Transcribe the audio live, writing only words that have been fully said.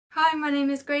Hi, my name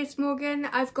is Grace Morgan.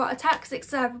 I've got ataxic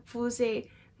cerebral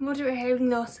palsy, moderate hearing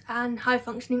loss and high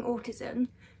functioning autism.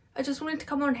 I just wanted to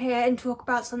come on here and talk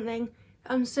about something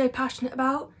I'm so passionate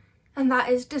about, and that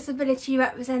is disability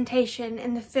representation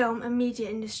in the film and media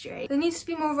industry. There needs to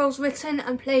be more roles written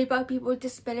and played by people with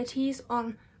disabilities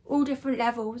on all different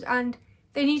levels, and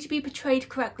they need to be portrayed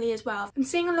correctly as well. I'm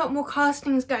seeing a lot more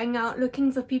castings going out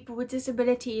looking for people with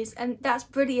disabilities, and that's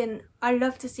brilliant. I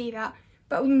love to see that.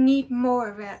 But we need more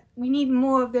of it. We need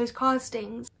more of those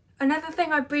castings. Another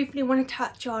thing I briefly want to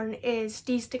touch on is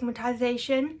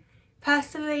destigmatisation.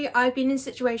 Personally, I've been in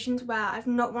situations where I've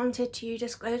not wanted to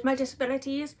disclose my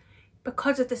disabilities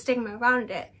because of the stigma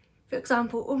around it. For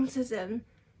example, autism.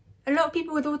 A lot of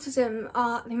people with autism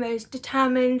are the most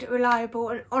determined, reliable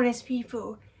and honest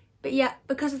people, but yet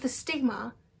because of the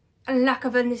stigma and lack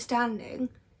of understanding,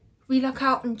 we luck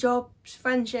out on jobs,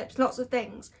 friendships, lots of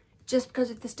things, just because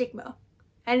of the stigma.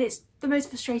 And it's the most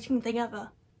frustrating thing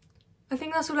ever. I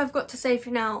think that's all I've got to say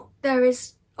for now. There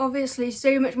is obviously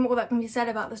so much more that can be said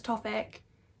about this topic,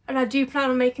 and I do plan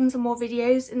on making some more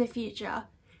videos in the future.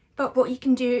 But what you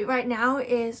can do right now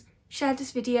is share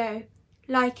this video,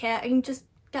 like it, and just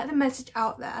get the message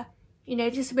out there. You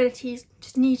know, disabilities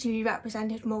just need to be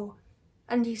represented more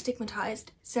and destigmatised.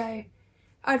 So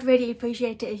I'd really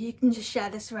appreciate it if you can just share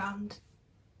this around.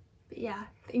 But yeah,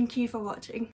 thank you for watching.